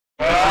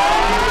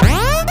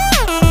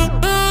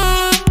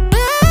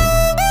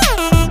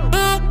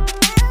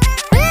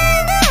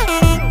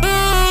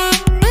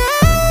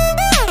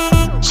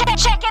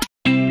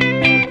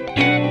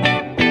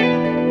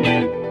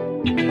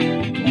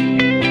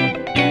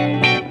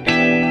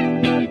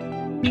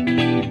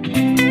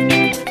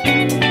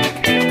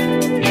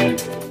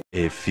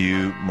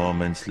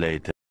moments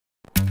later.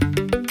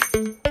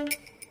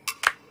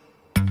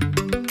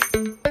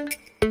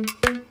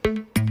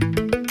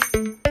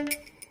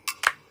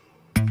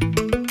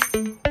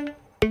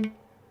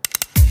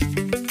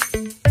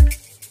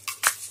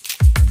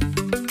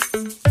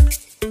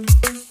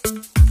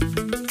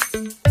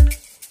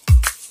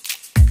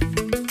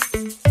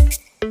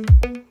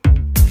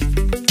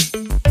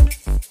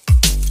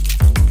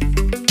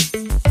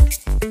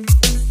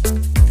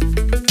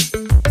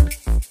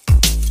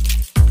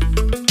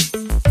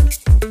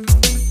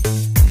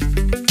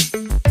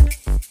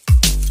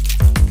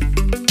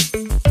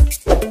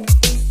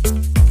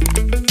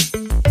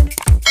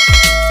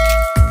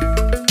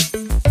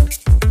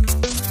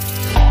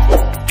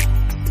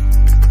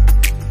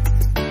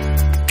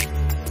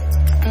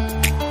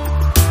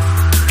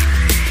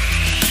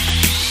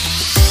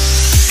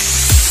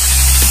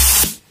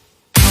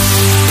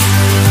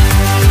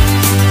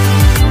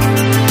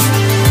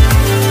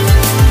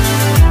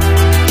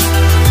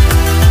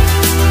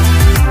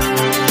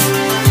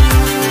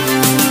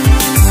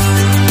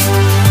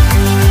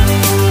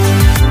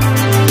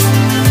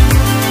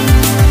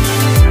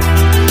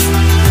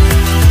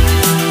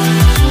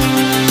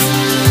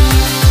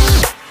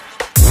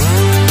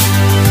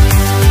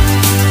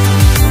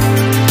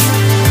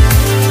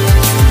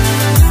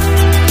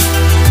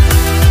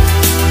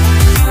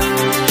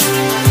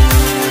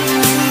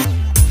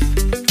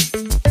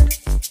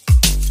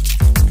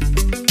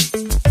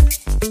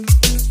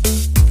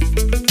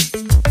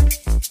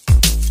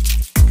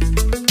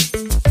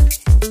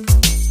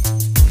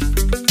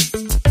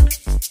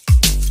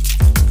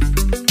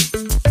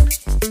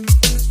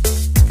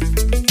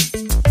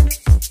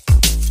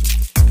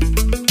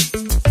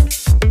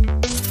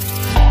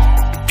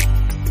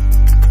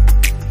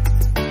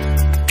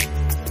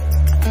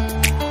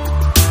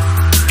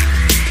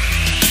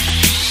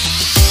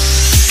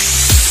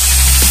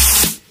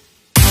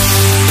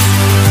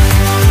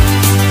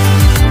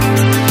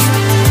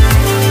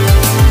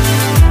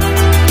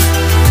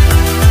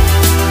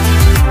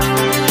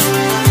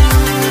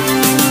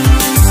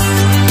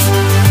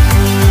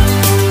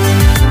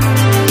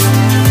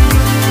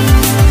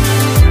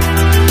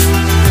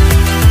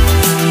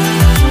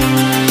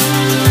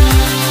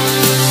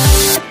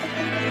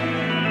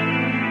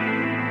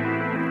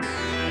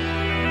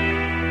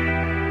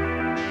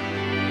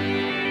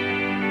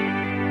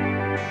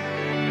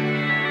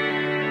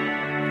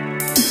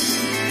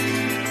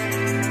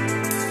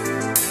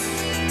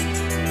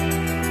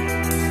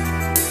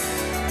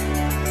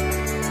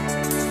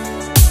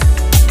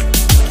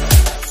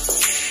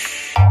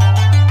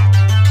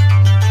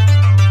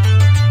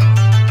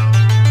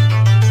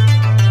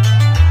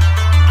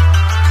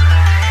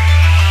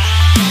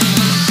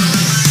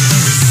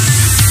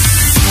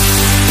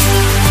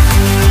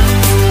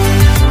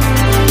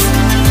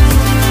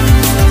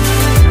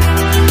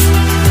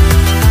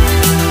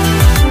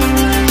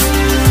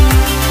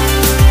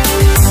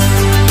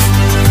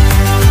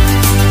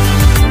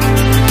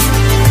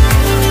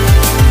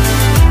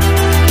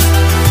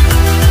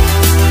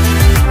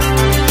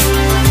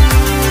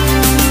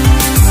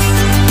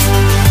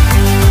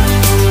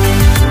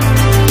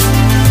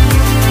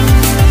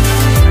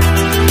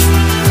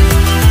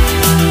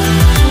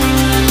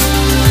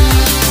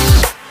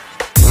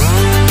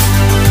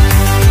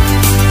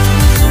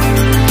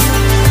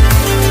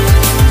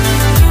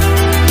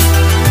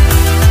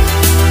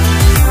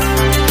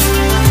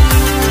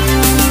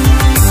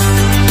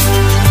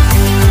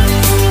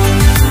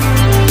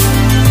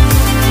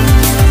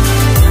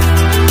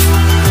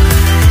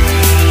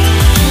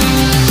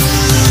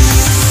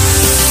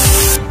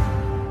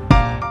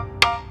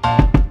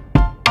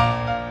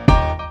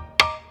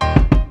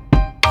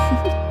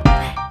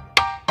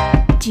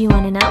 Do you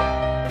want to know?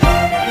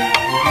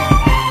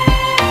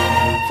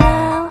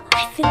 Well,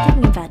 I've been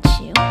thinking about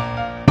you,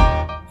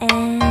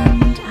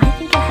 and I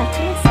think you'll have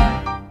to listen,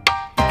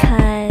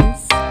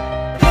 because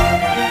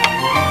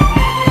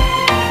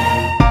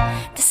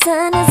the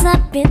sun is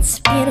up, it's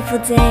a beautiful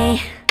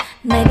day.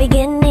 My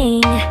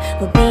beginning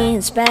will be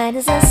as bright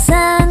as the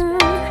sun.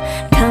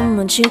 Come,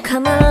 won't you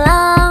come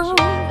along?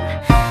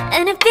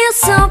 And it feels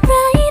so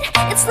bright,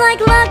 it's like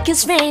luck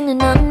is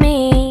raining on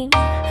me.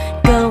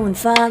 Go and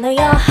follow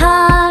your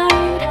heart,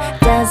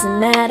 doesn't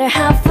matter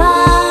how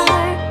far.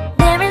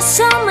 There is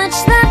so much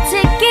love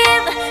to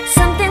give,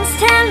 something's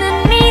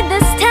telling me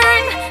this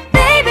time.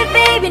 Baby,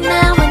 baby,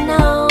 now I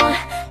know.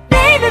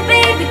 Baby,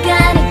 baby,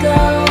 gotta go.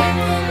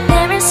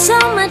 There is so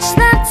much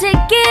love to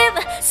give,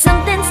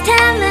 something's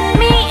telling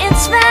me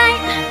it's right.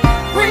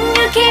 When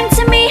you came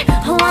to me,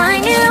 oh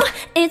I knew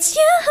it's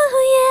you,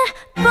 yeah,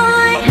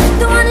 boy.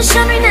 The one who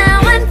showed me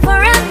now and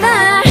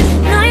forever.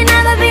 No, you'll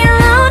never be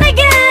alone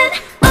again.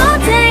 All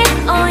day,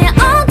 oh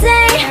yeah, all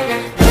day.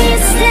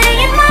 Please stay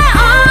in my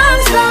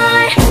arms,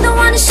 boy. The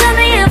one who showed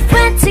me if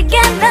we're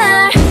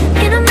together.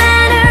 It don't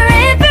matter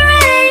if it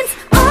rains.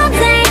 All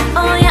day,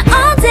 oh yeah,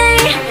 all day.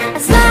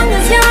 As long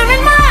as you're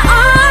in my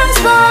arms,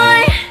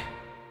 boy.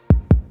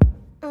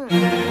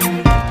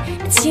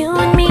 It's you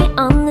and me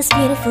on this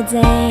beautiful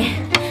day,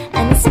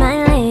 and it's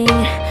smiling,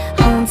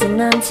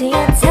 holding on to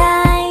your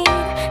touch.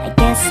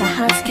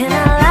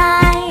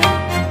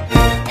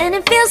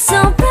 so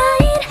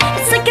bright,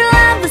 it's like your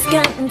love has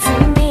gotten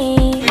to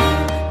me.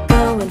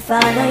 Go and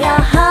follow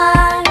your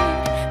heart,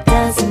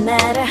 doesn't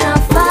matter how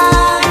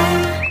far.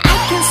 I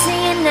can see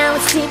it now,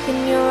 it's deep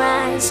in your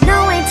eyes.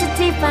 No way to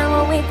define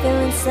what we feel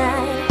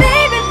inside.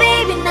 Baby,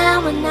 baby,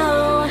 now I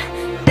know.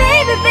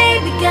 Baby,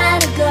 baby,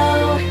 gotta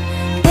go.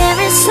 There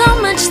is so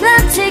much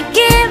love to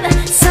give.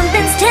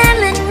 Something's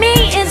telling me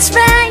it's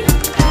right.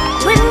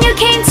 When you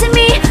came to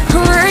me,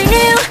 oh, I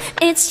knew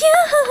it's you,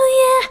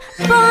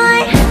 yeah, boy.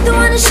 The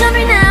one to show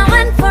me now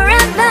and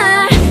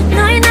forever.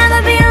 No, you'll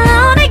never be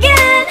alone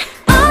again.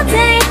 All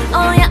day,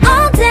 oh yeah,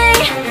 all day.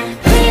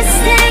 Please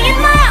stay in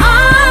my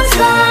arms,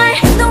 boy.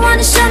 The one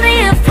to show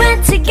me if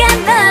we're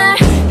together.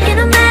 It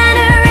don't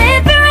matter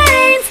if it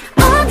rains.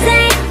 All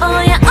day, oh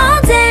yeah, all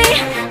day.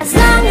 As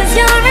long as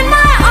you're in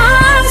my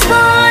arms,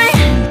 boy.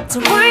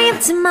 Don't worry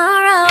of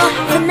tomorrow.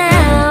 For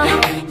now,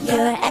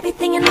 you're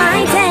everything in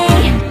my day.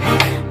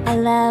 I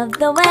love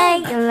the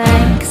way you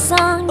like a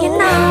song, you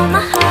know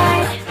my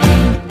heart.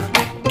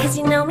 Cause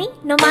you know me,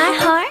 know my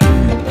heart.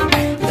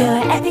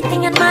 You're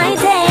everything in my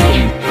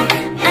day.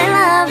 I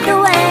love the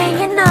way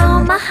you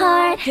know my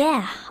heart.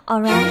 Yeah,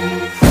 alright.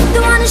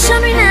 The one to show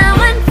me now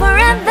and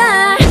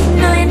forever.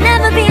 No, you'll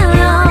never be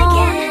alone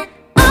again.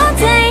 All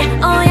day,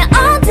 oh yeah,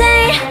 all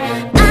day.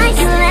 I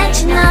can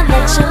let you know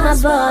that you're my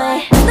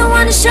boy. The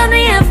one to show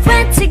me if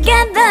we're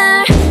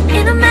together.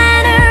 It don't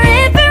matter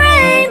if it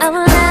rains. I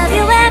will love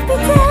you every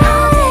day.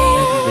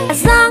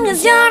 As long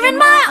as you're in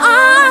my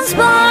arms,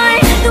 boy.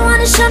 The one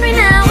to show me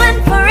now and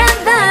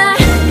forever.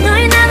 No,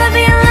 you'll never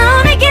be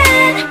alone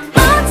again.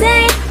 All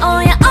day, oh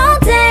yeah, all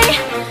day.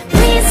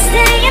 Please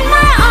stay in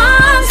my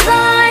arms,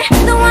 boy.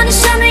 The one to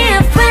show me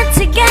if we're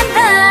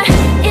together.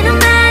 It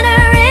don't matter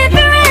if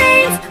it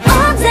rains.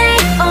 All day,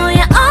 oh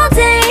yeah, all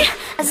day.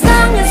 As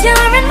long as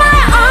you're in my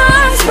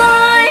arms,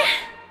 boy.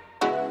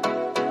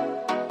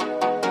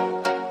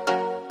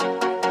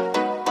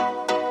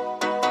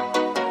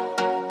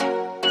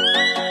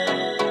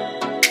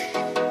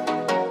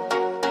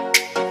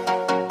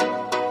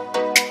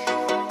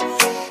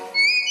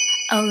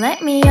 Oh,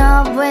 let me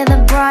up with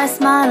a bright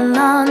smile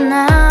on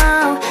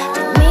now.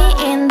 Put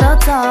me in the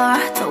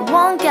dark, so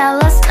won't get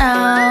lost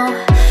now.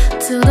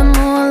 To the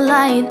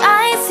moonlight,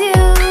 eyes you,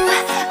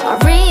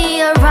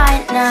 Maria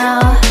right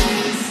now.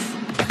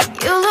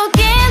 You look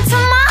into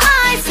my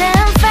eyes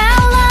and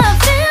felt a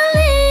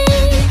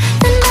feeling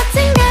that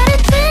nothing got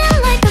it feel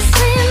like a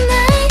slim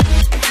night.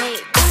 Hey,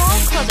 come on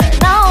closer.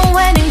 Now I'm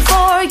waiting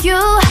for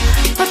you,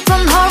 but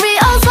don't hurry,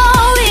 oh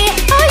slowly.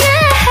 Oh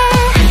yeah,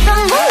 the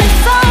moonlight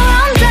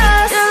surrounds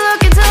us. You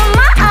look into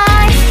my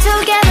eyes,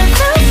 together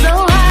feel so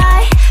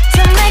high.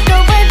 To make a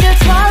way the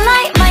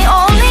twilight, my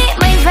only,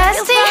 my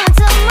bestie. You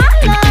come into my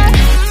life,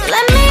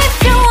 let me if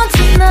you want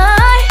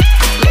tonight.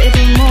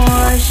 Little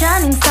more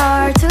shining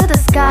star to the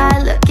sky,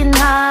 looking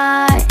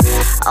high.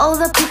 All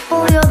the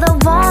people, you're the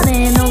one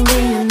and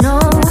only you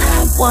know.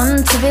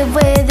 Want to be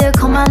with you,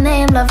 call my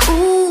name, love,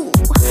 ooh.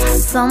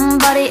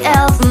 Somebody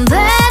else, and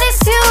that is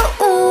you,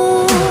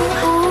 ooh.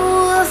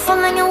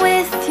 Falling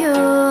with you,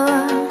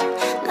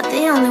 not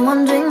the only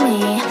one doing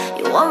me.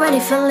 You already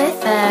feel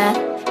it there.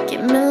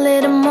 Give me a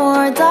little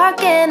more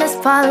dark in the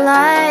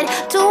spotlight.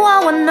 Do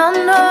I wanna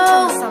know?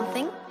 Tell me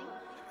something.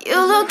 You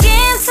look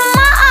into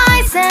my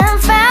eyes and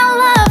fell